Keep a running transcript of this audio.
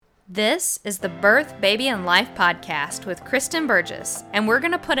This is the Birth, Baby, and Life podcast with Kristen Burgess, and we're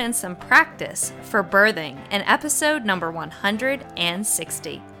going to put in some practice for birthing in episode number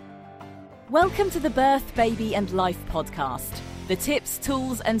 160. Welcome to the Birth, Baby, and Life podcast. The tips,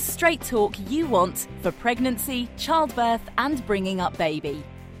 tools, and straight talk you want for pregnancy, childbirth, and bringing up baby.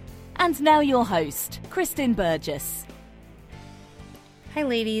 And now your host, Kristen Burgess. Hi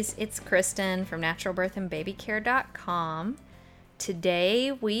ladies, it's Kristen from naturalbirthandbabycare.com.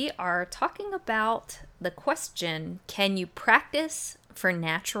 Today we are talking about the question, can you practice for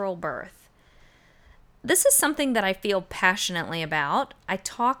natural birth? This is something that I feel passionately about. I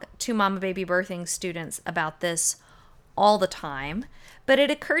talk to mama baby birthing students about this all the time, but it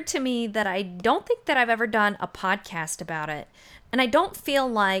occurred to me that I don't think that I've ever done a podcast about it, and I don't feel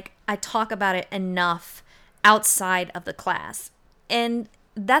like I talk about it enough outside of the class. And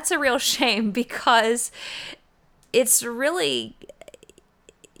that's a real shame because it's really,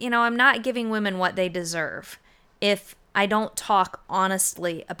 I'm not giving women what they deserve if I don't talk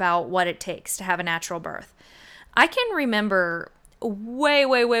honestly about what it takes to have a natural birth. I can remember way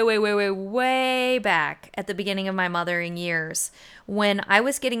back at the beginning of my mothering years when I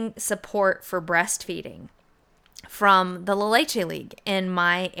was getting support for breastfeeding from the La Leche League in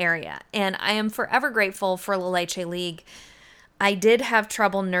my area. And I am forever grateful for La Leche League. I did have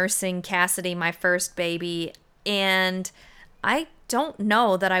trouble nursing Cassidy, my first baby, and I don't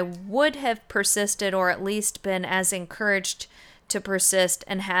know that I would have persisted or at least been as encouraged to persist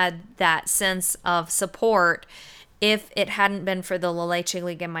and had that sense of support if it hadn't been for the La Leche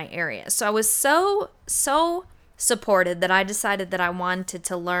League in my area. So I was so supported that I decided that I wanted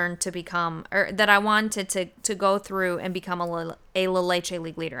to learn to become, or that I wanted to go through and become a La Leche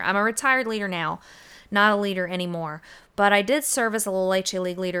League leader. I'm a retired leader now, not a leader anymore, but I did serve as a La Leche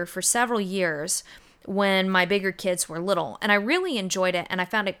League leader for several years when my bigger kids were little, and I really enjoyed it and I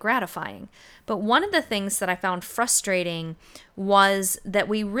found it gratifying. But one of the things that I found frustrating was that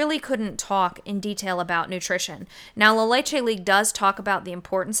we really couldn't talk in detail about nutrition. Now, La Leche League does talk about the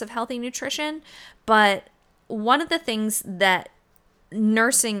importance of healthy nutrition, but one of the things that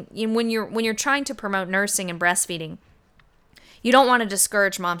nursing, when you're trying to promote nursing and breastfeeding, you don't want to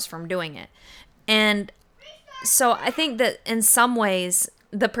discourage moms from doing it. And so I think that in some ways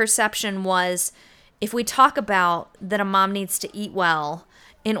the perception was, if we talk about that a mom needs to eat well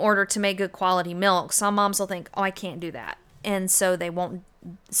in order to make good quality milk, some moms will think, oh, I can't do that. And so they won't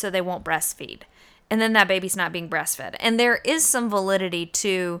breastfeed. And then that baby's not being breastfed. And there is some validity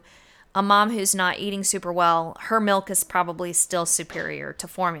to a mom who's not eating super well. Her milk is probably still superior to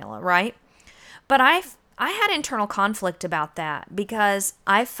formula, right? But I had internal conflict about that because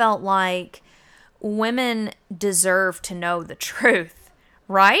I felt like women deserve to know the truth,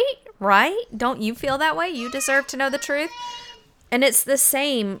 right? Right? Don't you feel that way? You deserve to know the truth. And it's the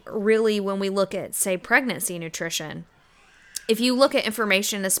same really when we look at, say, pregnancy nutrition. If you look at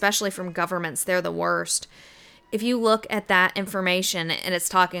information, especially from governments, they're the worst. If you look at that information and it's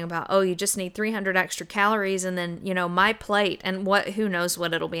talking about, oh, you just need 300 extra calories and then, my plate and who knows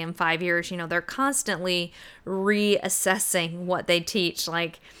what it'll be in 5 years. They're constantly reassessing what they teach.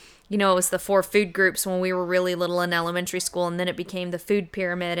 Like, it was the 4 food groups when we were really little in elementary school, and then it became the food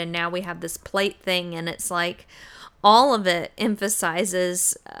pyramid, and now we have this plate thing, and it's like all of it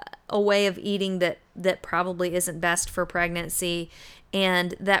emphasizes a way of eating that probably isn't best for pregnancy,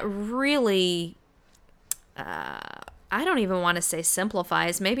 and that really, I don't even want to say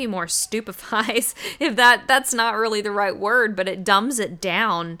simplifies, maybe more stupefies, if that's not really the right word, but it dumbs it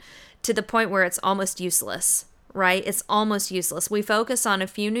down to the point where it's almost useless. Right? It's almost useless. We focus on a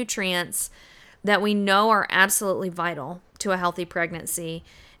few nutrients that we know are absolutely vital to a healthy pregnancy,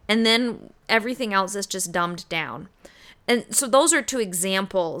 and then everything else is just dumbed down. And so those are 2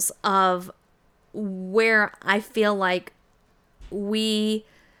 examples of where I feel like we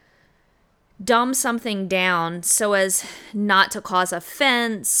dumb something down so as not to cause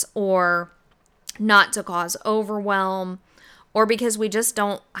offense or not to cause overwhelm, or because we just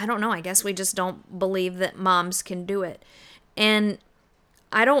don't, I guess we just don't believe that moms can do it. And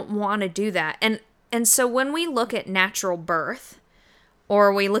I don't want to do that. And so when we look at natural birth,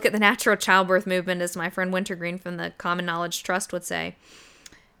 or we look at the natural childbirth movement, as my friend Wintergreen from the Common Knowledge Trust would say,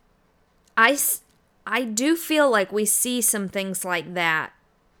 I do feel like we see some things like that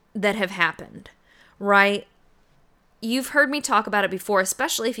have happened, right? You've heard me talk about it before,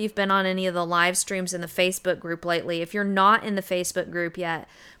 especially if you've been on any of the live streams in the Facebook group lately. If you're not in the Facebook group yet,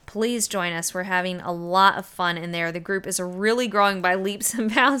 please join us. We're having a lot of fun in there. The group is really growing by leaps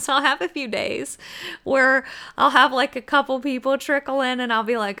and bounds. I'll have a few days where I'll have like a couple people trickle in and I'll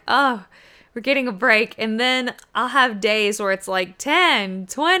be like, oh, we're getting a break. And then I'll have days where it's like 10,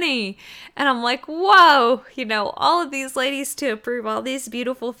 20. And I'm like, whoa, all of these ladies to approve, all these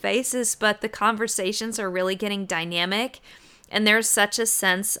beautiful faces, but the conversations are really getting dynamic. And there's such a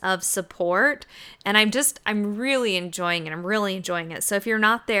sense of support. And I'm really enjoying it. I'm really enjoying it. So if you're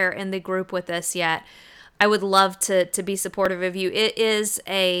not there in the group with us yet, I would love to be supportive of you. It's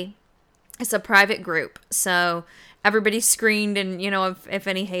a private group. So everybody's screened, and if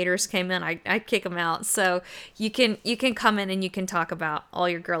any haters came in, I kick them out. So you can come in and you can talk about all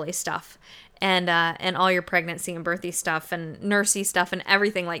your girly stuff and all your pregnancy and birthy stuff and nursey stuff and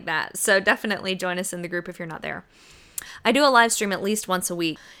everything like that. So definitely join us in the group if you're not there. I do a live stream at least once a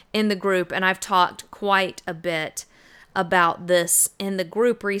week in the group, and I've talked quite a bit about this in the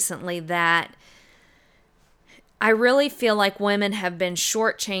group recently, that I really feel like women have been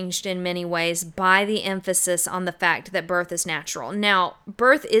shortchanged in many ways by the emphasis on the fact that birth is natural. Now,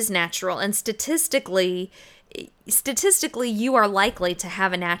 birth is natural, and statistically, you are likely to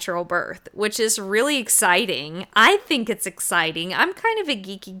have a natural birth, which is really exciting. I think it's exciting. I'm kind of a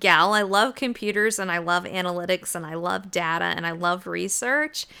geeky gal. I love computers, and I love analytics, and I love data, and I love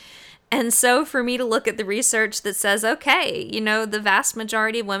research. And so for me to look at the research that says, okay, the vast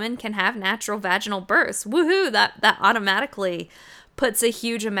majority of women can have natural vaginal births, woohoo, that automatically puts a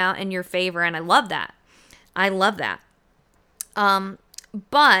huge amount in your favor. And I love that.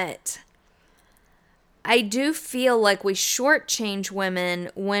 But I do feel like we shortchange women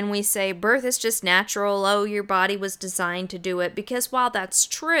when we say birth is just natural. Oh, your body was designed to do it. Because while that's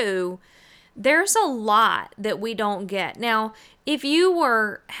true, there's a lot that we don't get. Now, if you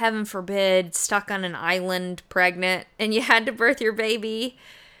were, heaven forbid, stuck on an island pregnant and you had to birth your baby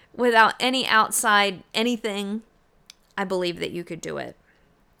without any outside anything, I believe that you could do it.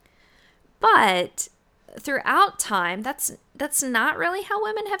 But throughout time, that's not really how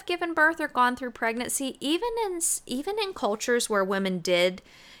women have given birth or gone through pregnancy. Even in cultures where women did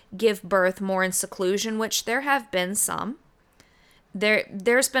give birth more in seclusion, which there have been some,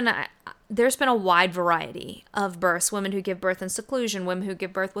 there's been a wide variety of births. Women who give birth in seclusion, women who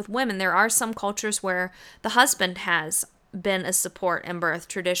give birth with women. There are some cultures where the husband has been a support in birth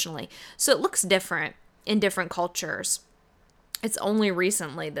traditionally. So it looks different in different cultures. It's only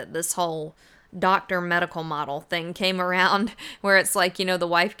recently that this whole doctor medical model thing came around, where it's like, the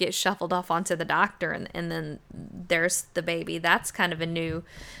wife gets shuffled off onto the doctor and then there's the baby. That's kind of a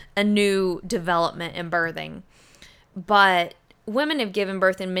new development in birthing. But women have given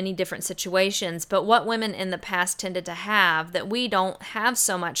birth in many different situations, but what women in the past tended to have that we don't have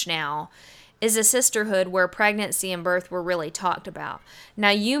so much now is a sisterhood where pregnancy and birth were really talked about. Now,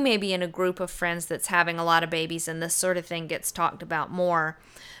 you may be in a group of friends that's having a lot of babies and this sort of thing gets talked about more.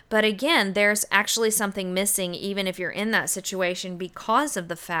 But again, there's actually something missing even if you're in that situation, because of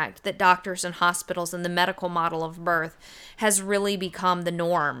the fact that doctors and hospitals and the medical model of birth has really become the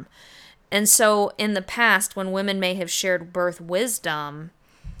norm. And so in the past, when women may have shared birth wisdom,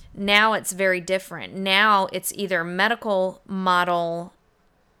 now it's very different. Now it's either medical model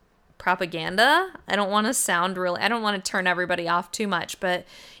propaganda. I don't want to turn everybody off too much, but,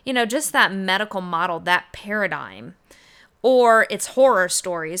 just that medical model, that paradigm. Or it's horror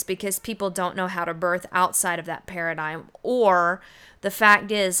stories because people don't know how to birth outside of that paradigm. Or the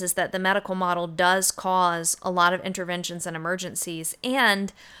fact is that the medical model does cause a lot of interventions and emergencies,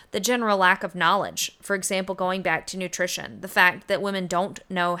 and the general lack of knowledge. For example, going back to nutrition, the fact that women don't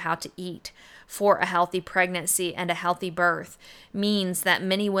know how to eat for a healthy pregnancy and a healthy birth means that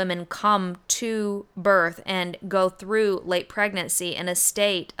many women come to birth and go through late pregnancy in a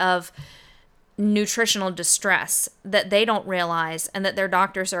state of nutritional distress that they don't realize and that their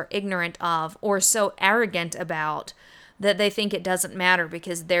doctors are ignorant of or so arrogant about that they think it doesn't matter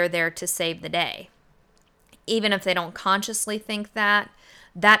because they're there to save the day. Even if they don't consciously think that,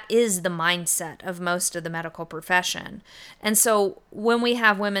 that is the mindset of most of the medical profession. And so when we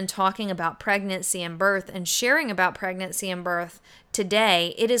have women talking about pregnancy and birth and sharing about pregnancy and birth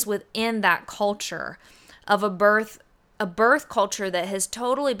today, it is within that culture of a birth culture that has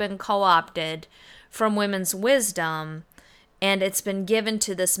totally been co-opted from women's wisdom, and it's been given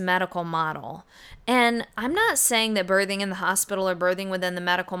to this medical model. And I'm not saying that birthing in the hospital or birthing within the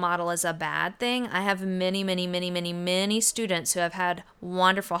medical model is a bad thing. I have many students who have had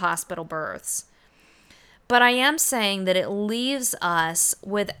wonderful hospital births. But I am saying that it leaves us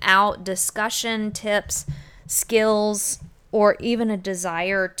without discussion, tips, skills, or even a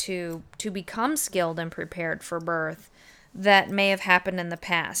desire to become skilled and prepared for birth that may have happened in the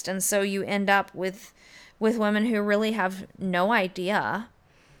past. And so you end up with women who really have no idea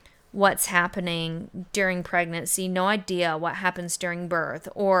what's happening during pregnancy, no idea what happens during birth,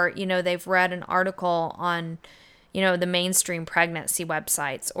 or, they've read an article on, the mainstream pregnancy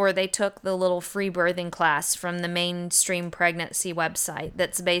websites, or they took the little free birthing class from the mainstream pregnancy website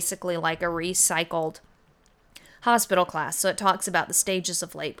that's basically like a recycled hospital class. So it talks about the stages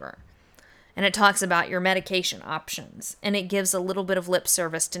of labor, and it talks about your medication options, and it gives a little bit of lip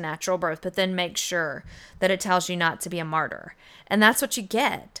service to natural birth, but then makes sure that it tells you not to be a martyr. And that's what you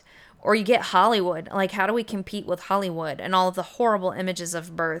get. Or you get Hollywood. Like, how do we compete with Hollywood and all of the horrible images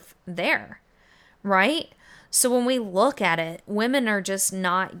of birth there, right? So when we look at it, women are just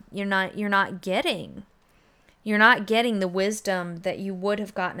you're not getting the wisdom that you would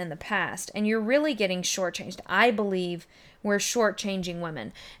have gotten in the past. And you're really getting shortchanged. I believe we're shortchanging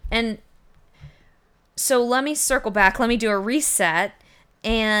women. And so let me circle back. Let me do a reset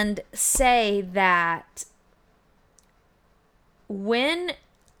and say that when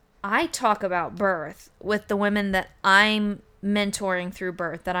I talk about birth with the women that I'm mentoring through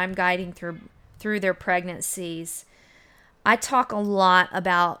birth, that I'm guiding through their pregnancies, I talk a lot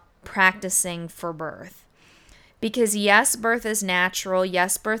about practicing for birth. Because yes, birth is natural.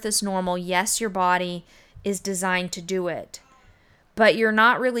 Yes, birth is normal. Yes, your body is designed to do it. But you're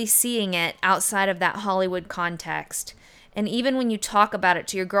not really seeing it outside of that Hollywood context. And even when you talk about it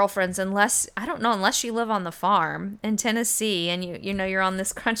to your girlfriends, unless you live on the farm in Tennessee and you're on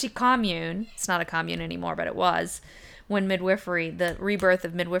this crunchy commune. It's not a commune anymore, but it was when the rebirth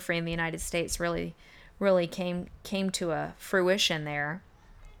of midwifery in the United States really came to a fruition there.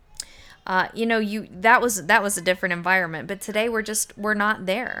 That was a different environment, but today we're not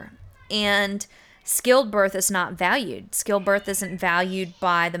there. And skilled birth is not valued. Skilled birth isn't valued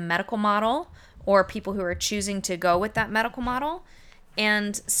by the medical model or people who are choosing to go with that medical model.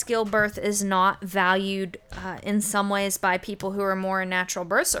 And skilled birth is not valued in some ways by people who are more in natural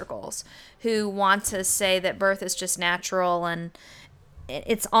birth circles, who want to say that birth is just natural, and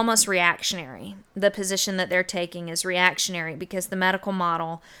it's almost reactionary. The position that they're taking is reactionary because the medical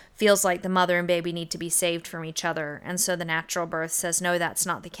model feels like the mother and baby need to be saved from each other. And so the natural birth says, no, that's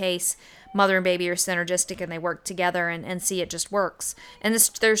not the case. Mother and baby are synergistic and they work together, and see, it just works. And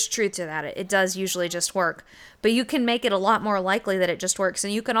there's truth to that. It does usually just work. But you can make it a lot more likely that it just works.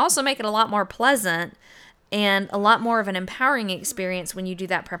 And you can also make it a lot more pleasant and a lot more of an empowering experience when you do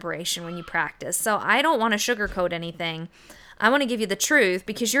that preparation, when you practice. So I don't want to sugarcoat anything. I want to give you the truth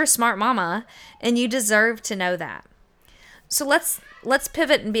because you're a smart mama and you deserve to know that. So let's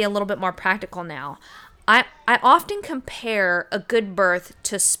pivot and be a little bit more practical now. I often compare a good birth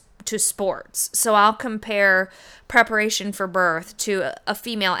to sports. So I'll compare preparation for birth to a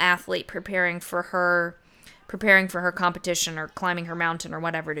female athlete preparing for her competition or climbing her mountain or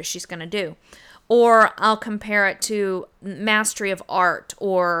whatever it is she's going to do. Or I'll compare it to mastery of art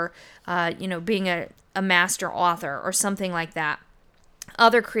or, being a master author or something like that.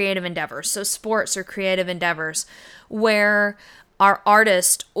 Other creative endeavors. So sports or creative endeavors where our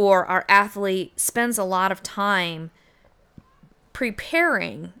artist or our athlete spends a lot of time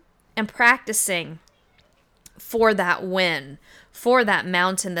preparing and practicing for that win, for that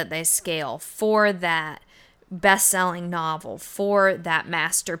mountain that they scale, for that best-selling novel, for that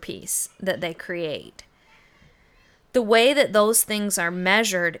masterpiece that they create. The way that those things are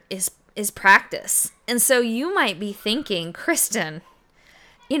measured is practice. And so you might be thinking, Kristen,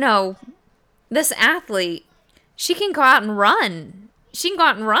 this athlete, she can go out and run.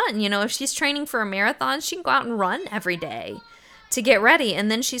 If she's training for a marathon, she can go out and run every day to get ready.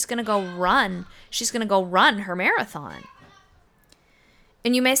 And then she's going to go run. She's going to go run her marathon.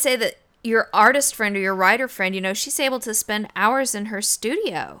 And you may say that your artist friend or your writer friend, she's able to spend hours in her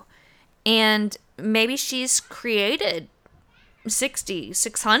studio. And maybe she's created 60,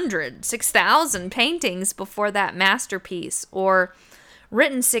 600, 6,000 paintings before that masterpiece, or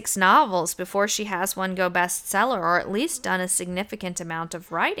written 6 novels before she has one go bestseller, or at least done a significant amount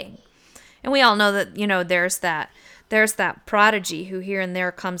of writing. And we all know that, there's that prodigy who here and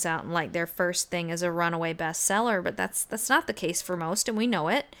there comes out and like their first thing is a runaway bestseller, but that's not the case for most, and we know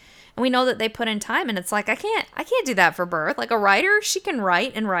it. And we know that they put in time, and it's like, I can't do that for birth. Like a writer, she can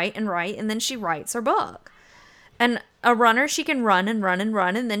write and write and write, and then she writes her book. And a runner, she can run and run and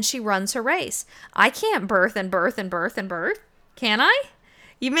run, and then she runs her race. I can't birth and birth and birth and birth. Can I?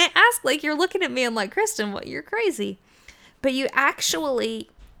 You may ask, like, you're looking at me and like, Kristen, what? You're crazy. But you actually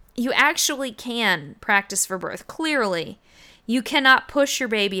can practice for birth. Clearly, you cannot push your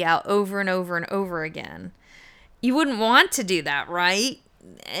baby out over and over and over again. You wouldn't want to do that, right?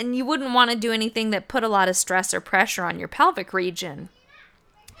 And you wouldn't want to do anything that put a lot of stress or pressure on your pelvic region.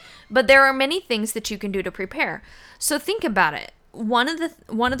 But there are many things that you can do to prepare. So think about it. one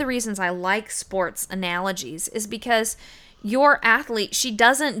of the reasons I like sports analogies is because your athlete, she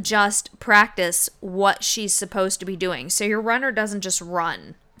doesn't just practice what she's supposed to be doing. So your runner doesn't just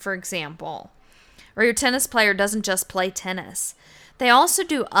run, for example, or your tennis player doesn't just play tennis. They also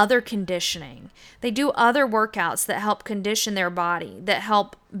do other conditioning. They do other workouts that help condition their body, that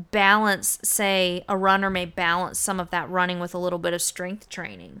help balance, say, a runner may balance some of that running with a little bit of strength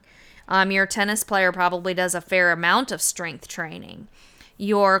training. Your tennis player probably does a fair amount of strength training.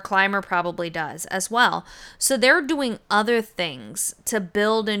 Your climber probably does as well. So they're doing other things to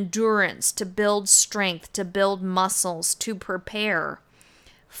build endurance, to build strength, to build muscles, to prepare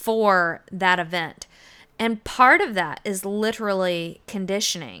for that event. And part of that is literally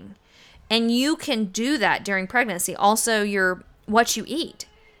conditioning. And you can do that during pregnancy. Also, what you eat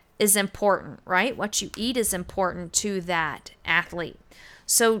is important, right? What you eat is important to that athlete.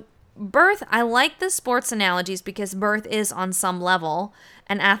 So birth, I like the sports analogies because birth is on some level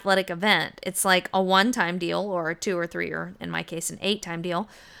an athletic event. It's like a one-time deal or a 2 or 3 or in my case an 8-time deal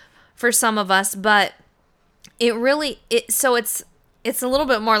for some of us, but it's a little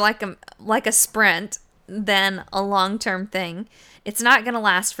bit more like a sprint than a long-term thing. It's not going to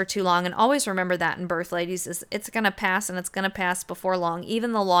last for too long. And always remember that in birth, ladies, is it's going to pass, and it's going to pass before long.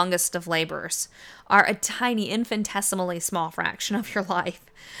 Even the longest of labors are a tiny, infinitesimally small fraction of your life.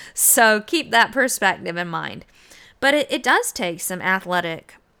 So keep that perspective in mind. But it does take some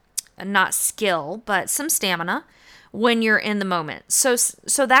athletic, not skill, but some stamina when you're in the moment. So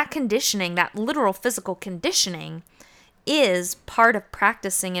that conditioning, that literal physical conditioning, is part of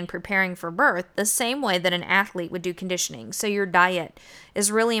practicing and preparing for birth the same way that an athlete would do conditioning. So your diet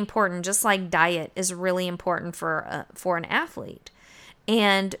is really important, just like diet is really important for an athlete.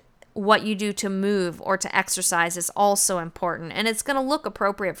 And what you do to move or to exercise is also important. And it's going to look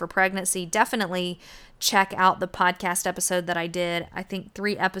appropriate for pregnancy. Definitely check out the podcast episode that I did, I think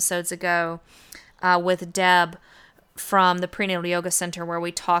 3 episodes ago, with Deb from the Prenatal Yoga Center, where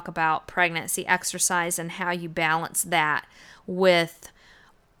we talk about pregnancy exercise and how you balance that with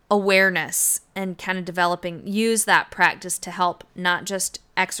awareness and kind of use that practice to help not just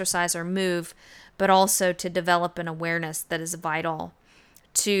exercise or move, but also to develop an awareness that is vital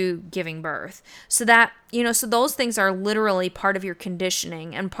to giving birth. So those things are literally part of your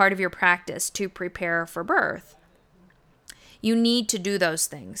conditioning and part of your practice to prepare for birth. You need to do those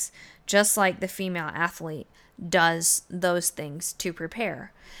things, just like the female athlete does those things to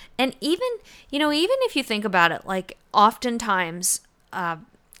prepare. And even if you think about it, like oftentimes a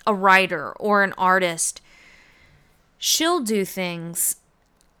writer or an artist, she'll do things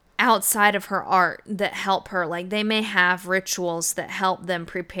outside of her art that help her. Like they may have rituals that help them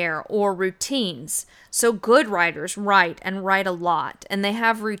prepare or routines. So good writers write a lot, and they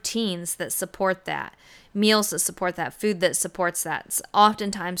have routines that support that. Meals that support that, food that supports that.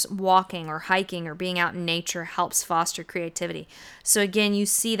 Oftentimes walking or hiking or being out in nature helps foster creativity. So again, you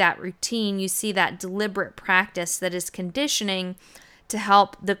see that routine, you see that deliberate practice that is conditioning to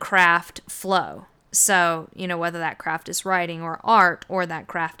help the craft flow. So, whether that craft is writing or art or that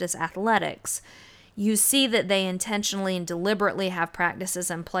craft is athletics, you see that they intentionally and deliberately have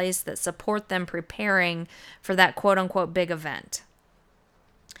practices in place that support them preparing for that quote-unquote big event.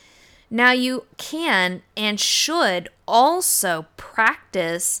 Now, you can and should also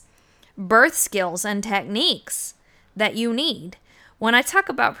practice birth skills and techniques that you need. When I talk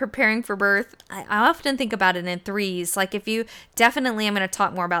about preparing for birth, I often think about it in 3s. Like I'm going to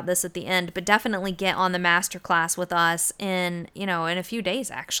talk more about this at the end, but definitely get on the masterclass with us in a few days,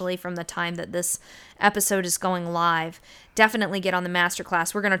 actually, from the time that this episode is going live. Definitely get on the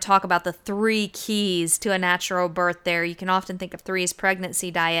masterclass. We're going to talk about the 3 keys to a natural birth there. You can often think of 3's pregnancy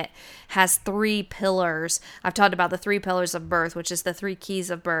diet has 3 pillars. I've talked about the 3 pillars of birth, which is the 3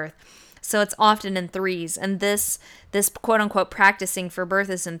 keys of birth. So it's often in 3s, and this quote-unquote practicing for birth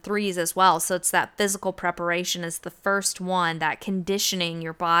is in 3s as well. So it's that physical preparation is the first one, that conditioning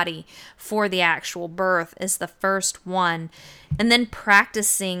your body for the actual birth is the first one. And then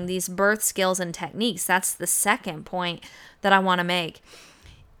practicing these birth skills and techniques, that's the second point that I want to make.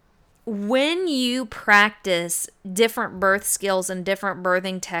 When you practice different birth skills and different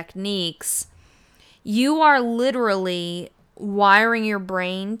birthing techniques, you are literally wiring your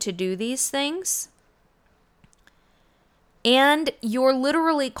brain to do these things, and you're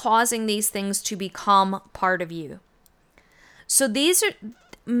literally causing these things to become part of you. So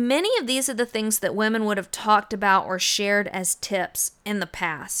many of these are the things that women would have talked about or shared as tips in the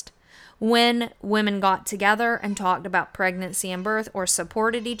past when women got together and talked about pregnancy and birth, or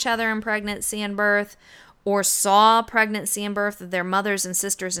supported each other in pregnancy and birth, or saw pregnancy and birth of their mothers and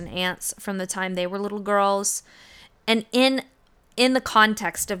sisters and aunts from the time they were little girls. And in in the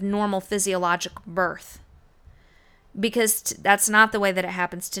context of normal physiological birth, because that's not the way that it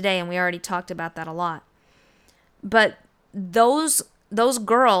happens today, and we already talked about that a lot. But those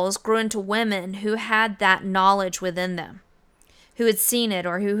girls grew into women who had that knowledge within them, who had seen it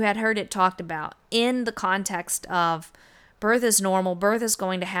or who had heard it talked about in the context of birth is normal, birth is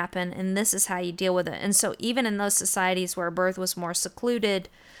going to happen, and this is how you deal with it. And so even in those societies where birth was more secluded,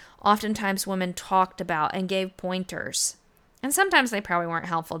 oftentimes women talked about and gave pointers. And sometimes they probably weren't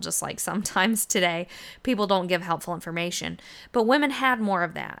helpful, just like sometimes today people don't give helpful information. But women had more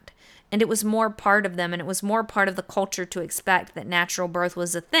of that. And it was more part of them, and it was more part of the culture to expect that natural birth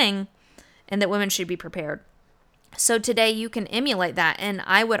was a thing and that women should be prepared. So today you can emulate that, and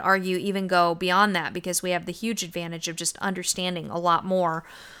I would argue even go beyond that, because we have the huge advantage of just understanding a lot more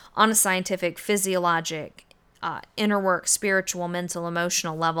on a scientific, physiologic, inner work, spiritual, mental,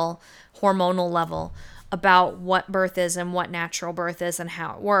 emotional level, hormonal level, about what birth is and what natural birth is and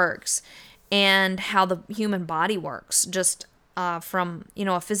how it works and how the human body works, just from,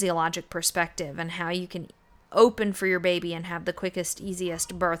 a physiologic perspective, and how you can open for your baby and have the quickest,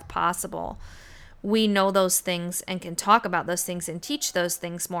 easiest birth possible. We know those things and can talk about those things and teach those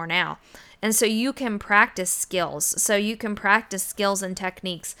things more now. And so you can practice skills. So you can practice skills and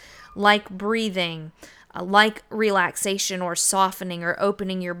techniques like breathing, like relaxation or softening or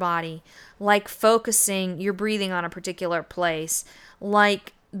opening your body, like focusing your breathing on a particular place,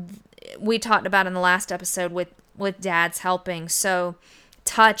 like we talked about in the last episode with dads helping. So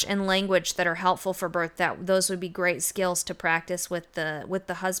touch and language that are helpful for birth, that those would be great skills to practice with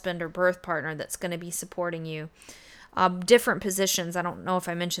the husband or birth partner that's going to be supporting you. Different positions, I don't know if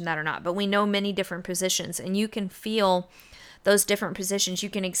I mentioned that or not, but we know many different positions, and you can feel those different positions.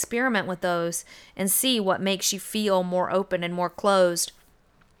 You can experiment with those and see what makes you feel more open and more closed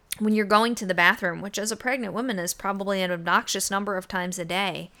when you're going to the bathroom, which as a pregnant woman is probably an obnoxious number of times a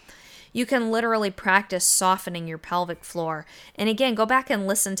day. You can literally practice softening your pelvic floor. And again, go back and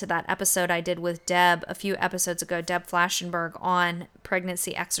listen to that episode I did with Deb a few episodes ago, Deb Flashenberg, on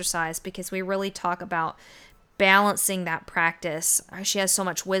pregnancy exercise, because we really talk about balancing that practice. She has so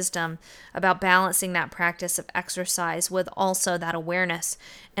much wisdom about balancing that practice of exercise with also that awareness.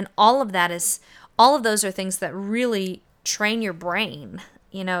 And all of those are things that really train your brain.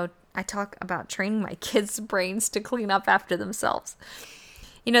 I talk about training my kids' brains to clean up after themselves.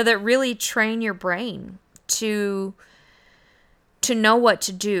 That really train your brain to know what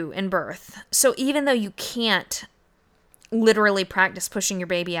to do in birth. So even though you can't literally practice pushing your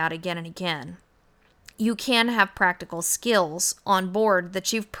baby out again and again, you can have practical skills on board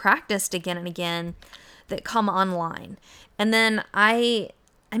that you've practiced again and again that come online. And then I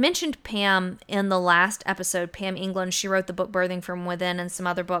mentioned Pam in the last episode, Pam England. She wrote the book Birthing from Within and some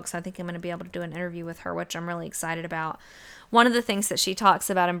other books. I think I'm going to be able to do an interview with her, which I'm really excited about. One of the things that she talks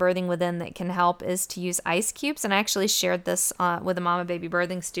about in Birthing Within that can help is to use ice cubes. And I actually shared this with a mama baby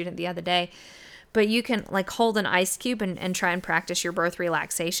birthing student the other day. But you can hold an ice cube and try and practice your birth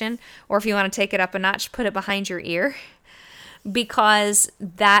relaxation. Or if you want to take it up a notch, put it behind your ear, because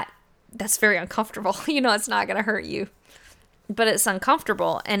that's very uncomfortable. It's not going to hurt you, but it's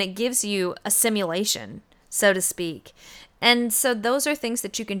uncomfortable, and it gives you a simulation, so to speak. And so those are things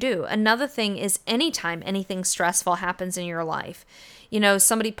that you can do. Another thing is anytime anything stressful happens in your life,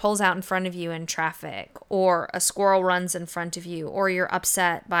 somebody pulls out in front of you in traffic, or a squirrel runs in front of you, or you're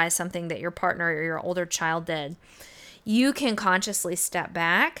upset by something that your partner or your older child did, you can consciously step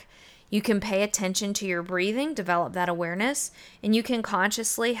back. You can pay attention to your breathing, develop that awareness, and you can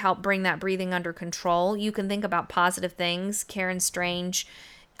consciously help bring that breathing under control. You can think about positive things. Karen Strange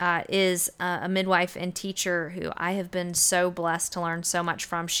is a midwife and teacher who I have been so blessed to learn so much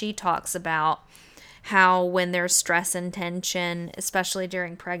from. She talks about how when there's stress and tension, especially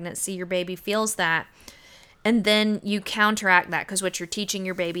during pregnancy, your baby feels that. And then you counteract that, because what you're teaching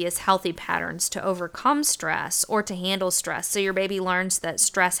your baby is healthy patterns to overcome stress or to handle stress. So your baby learns that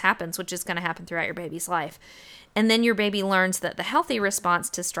stress happens, which is going to happen throughout your baby's life. And then your baby learns that the healthy response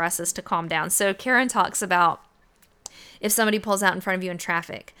to stress is to calm down. So Karen talks about if somebody pulls out in front of you in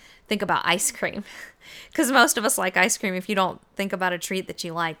traffic, think about ice cream. Because most of us like ice cream if you don't think about a treat that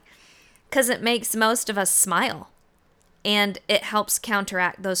you like. Because it makes most of us smile. And it helps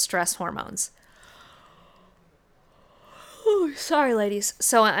counteract those stress hormones. Oh, sorry, ladies.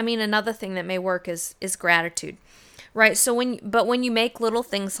 So, another thing that may work is gratitude, right? So when you make little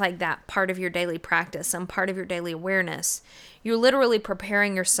things like that part of your daily practice and part of your daily awareness, you're literally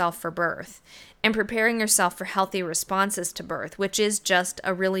preparing yourself for birth and preparing yourself for healthy responses to birth, which is just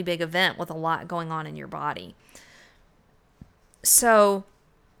a really big event with a lot going on in your body. So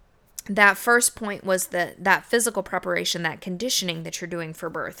that first point was that physical preparation, that conditioning that you're doing for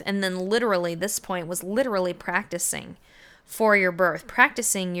birth. And then literally, this point was literally practicing for your birth,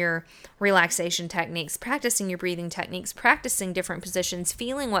 practicing your relaxation techniques, practicing your breathing techniques, practicing different positions,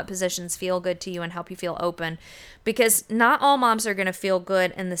 feeling what positions feel good to you and help you feel open. Because not all moms are going to feel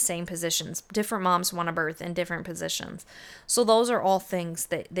good in the same positions. Different moms want to birth in different positions. So those are all things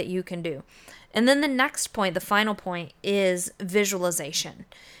that you can do. And then the next point, the final point, is visualization.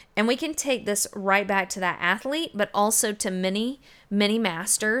 And we can take this right back to that athlete, but also to many, many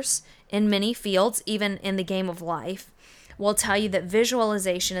masters in many fields, even in the game of life, will tell you that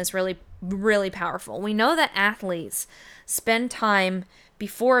visualization is really, really powerful. We know that athletes spend time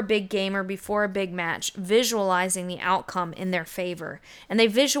before a big game or before a big match visualizing the outcome in their favor, and they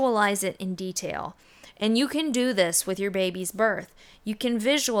visualize it in detail. And you can do this with your baby's birth. You can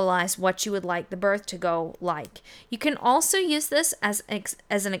visualize what you would like the birth to go like. You can also use this as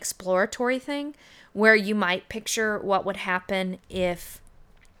an exploratory thing, where you might picture what would happen if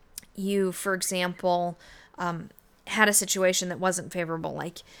you, for example, had a situation that wasn't favorable.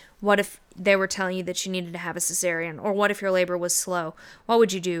 Like, what if they were telling you that you needed to have a cesarean? Or what if your labor was slow? What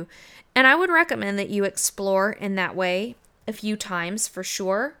would you do? And I would recommend that you explore in that way a few times for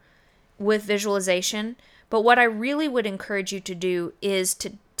sure, with visualization. But what I really would encourage you to do is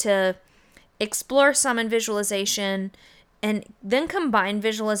to explore some in visualization, and then combine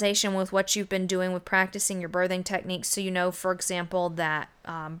visualization with what you've been doing with practicing your birthing techniques. So you know, for example, that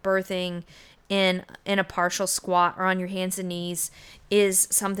birthing in a partial squat or on your hands and knees is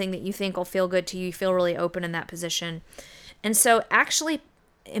something that you think will feel good to you. You feel really open in that position. And so actually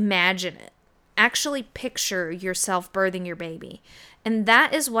imagine it. Actually picture yourself birthing your baby. And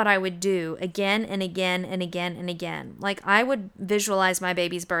that is what I would do again and again and again and again. Like, I would visualize my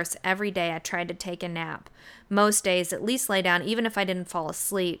baby's births every day. I tried to take a nap. Most days, at least lay down, even if I didn't fall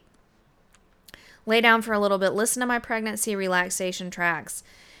asleep. Lay down for a little bit, listen to my pregnancy relaxation tracks,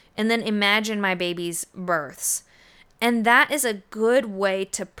 and then imagine my baby's births. And that is a good way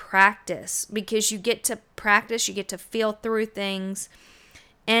to practice, because you get to practice, you get to feel through things.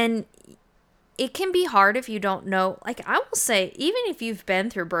 And it can be hard if you don't know. Like, I will say, even if you've been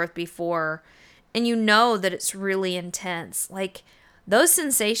through birth before and you know that it's really intense, like, those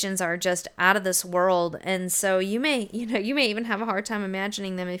sensations are just out of this world. And so you may even have a hard time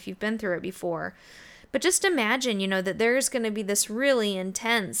imagining them if you've been through it before. But just imagine, that there's going to be this really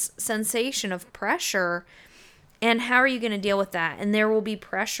intense sensation of pressure. And how are you going to deal with that? And there will be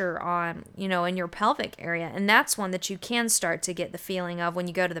pressure on, in your pelvic area. And that's one that you can start to get the feeling of when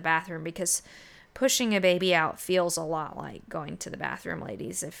you go to the bathroom, because pushing a baby out feels a lot like going to the bathroom,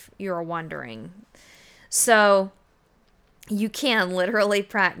 ladies, if you're wondering. So you can literally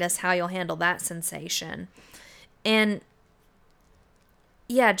practice how you'll handle that sensation. And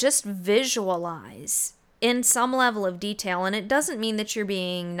yeah, just visualize in some level of detail. And it doesn't mean that you're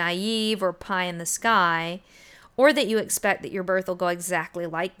being naive or pie in the sky, or that you expect that your birth will go exactly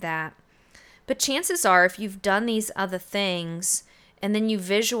like that. But chances are, if you've done these other things and then you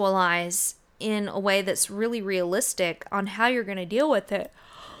visualize in a way that's really realistic on how you're going to deal with it.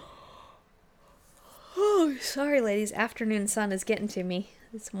 Oh, sorry, ladies. Afternoon sun is getting to me.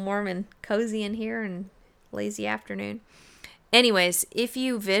 It's warm and cozy in here and lazy afternoon. Anyways, if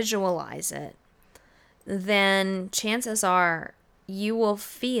you visualize it, then chances are you will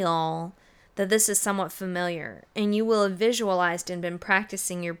feel that this is somewhat familiar, and you will have visualized and been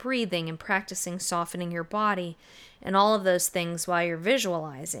practicing your breathing and practicing softening your body and all of those things while you're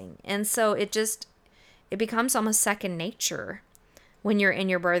visualizing. And so it becomes almost second nature when you're in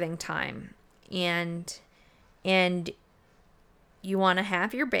your birthing time, and you want to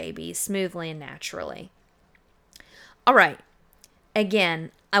have your baby smoothly and naturally. All right.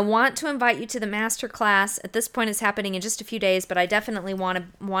 Again, I want to invite you to the masterclass. At this point, it's happening in just a few days, but I definitely want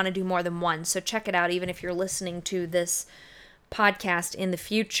to do more than one. So check it out, even if you're listening to this podcast in the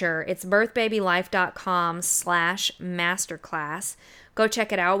future. It's birthbabylife.com/masterclass. Go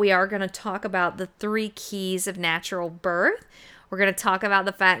check it out. We are going to talk about the 3 keys of natural birth. We're going to talk about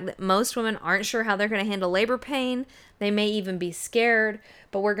the fact that most women aren't sure how they're going to handle labor pain. They may even be scared,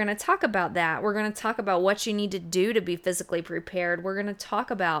 but we're going to talk about that. We're going to talk about what you need to do to be physically prepared. We're going to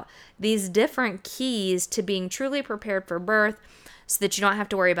talk about these different keys to being truly prepared for birth, so that you don't have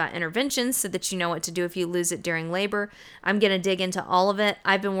to worry about interventions, so that you know what to do if you lose it during labor. I'm going to dig into all of it.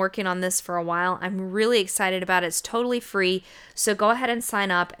 I've been working on this for a while. I'm really excited about it. It's totally free. So go ahead and sign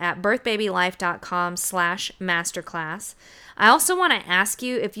up at birthbabylife.com/masterclass. I also want to ask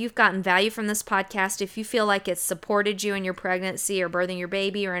you, if you've gotten value from this podcast, if you feel like it's supported you in your pregnancy or birthing your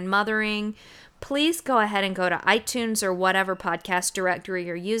baby or in mothering, please go ahead and go to iTunes or whatever podcast directory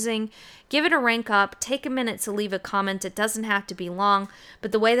you're using. Give it a rank up. Take a minute to leave a comment. It doesn't have to be long,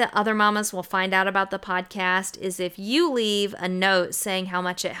 but the way that other mamas will find out about the podcast is if you leave a note saying how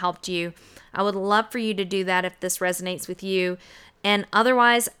much it helped you. I would love for you to do that if this resonates with you. And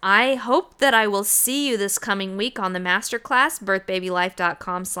otherwise, I hope that I will see you this coming week on the masterclass,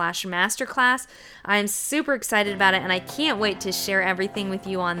 birthbabylife.com/masterclass. I'm super excited about it, and I can't wait to share everything with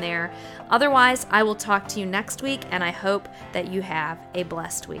you on there. Otherwise, I will talk to you next week, and I hope that you have a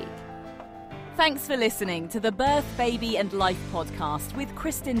blessed week. Thanks for listening to the Birth, Baby and Life podcast with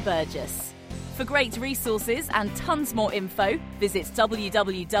Kristen Burgess. For great resources and tons more info, visit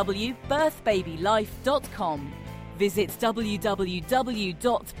www.birthbabylife.com. Visit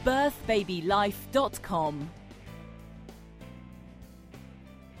www.birthbabylife.com.